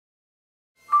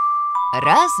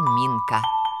Разминка.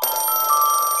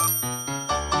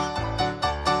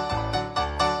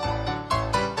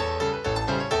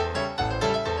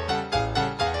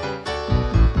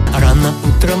 Рано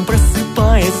утром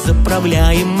просыпаясь,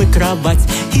 заправляем мы кровать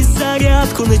и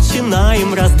зарядку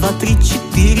начинаем. Раз, два, три,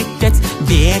 четыре, пять.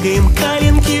 Бегаем,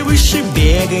 коленки выше,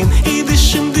 бегаем и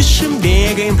дышим, дышим,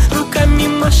 бегаем. Руками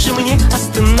машем, не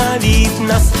остановить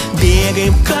нас.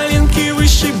 Бегаем, коленки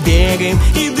выше, бегаем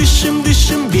и дышим,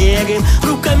 дышим, бегаем.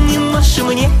 Руками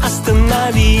машем, не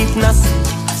остановить нас.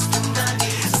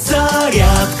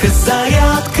 Зарядка,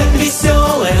 зарядка,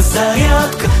 веселая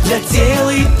зарядка, для тела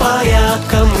и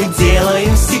порядка мы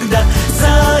делаем всегда.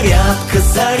 Зарядка,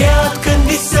 зарядка,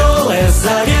 веселая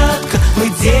зарядка, мы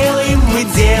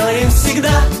делаем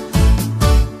всегда.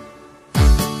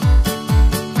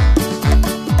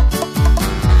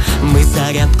 Мы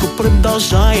зарядку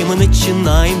продолжаем и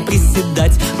начинаем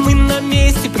приседать. Мы на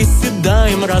месте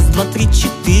приседаем. Раз, два, три,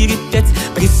 четыре, пять.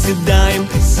 Приседаем,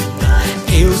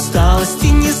 и усталости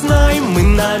не знаем. Мы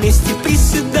на месте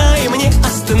приседаем, не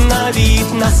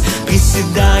остановить нас.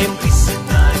 Приседаем,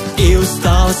 и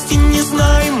усталости не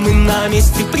знаем. Мы на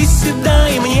месте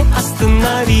приседаем, не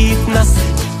остановить нас.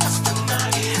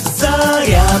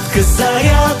 Зарядка,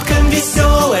 зарядка,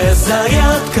 веселая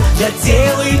зарядка, для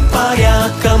тела и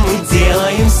порядка мы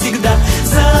делаем всегда.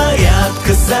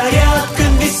 Зарядка, зарядка,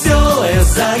 веселая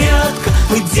зарядка,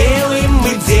 мы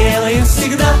делаем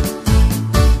всегда.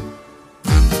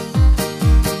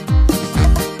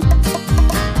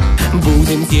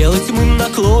 Будем делать мы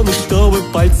наклоны, чтобы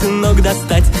пальцы ног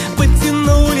достать.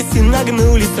 Потянулись и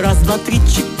нагнулись. Раз, два, три,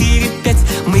 четыре, пять.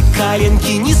 Мы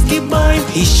коленки не сгибаем.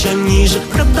 Еще ниже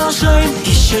продолжаем.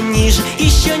 Еще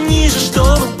ниже,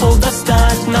 чтобы пол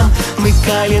достать нам. Мы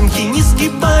коленки не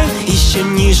сгибаем. Еще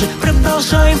ниже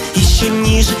продолжаем. Еще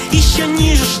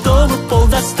ниже, чтобы пол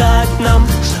достать нам.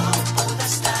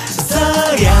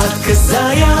 Зарядка,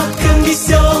 зарядка,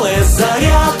 веселая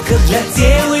зарядка, для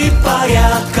тела и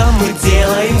порядка мы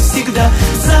делаем всегда.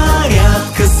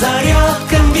 Зарядка,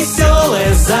 зарядка,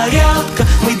 веселая зарядка,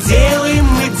 мы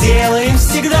делаем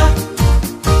всегда.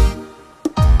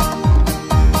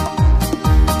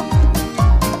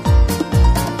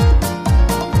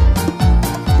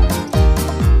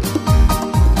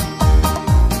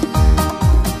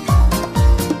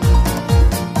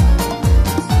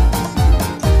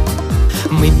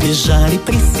 Мы бежали,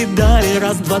 приседали,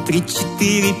 раз, два, три,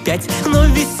 четыре, пять. Но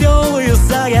веселую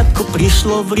зарядку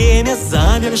пришло время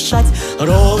завершать.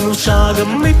 Ровным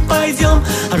шагом мы пойдем,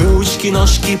 ручки,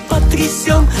 ножки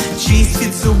потрясем.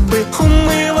 Чистить зубы,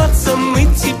 умываться мы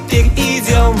теперь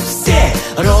идем. Все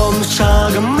ровным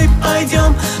шагом мы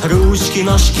пойдем, ручки,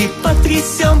 ножки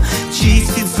потрясем.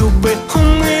 Чистить зубы,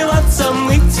 умываться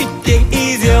мы теперь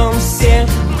идем. Все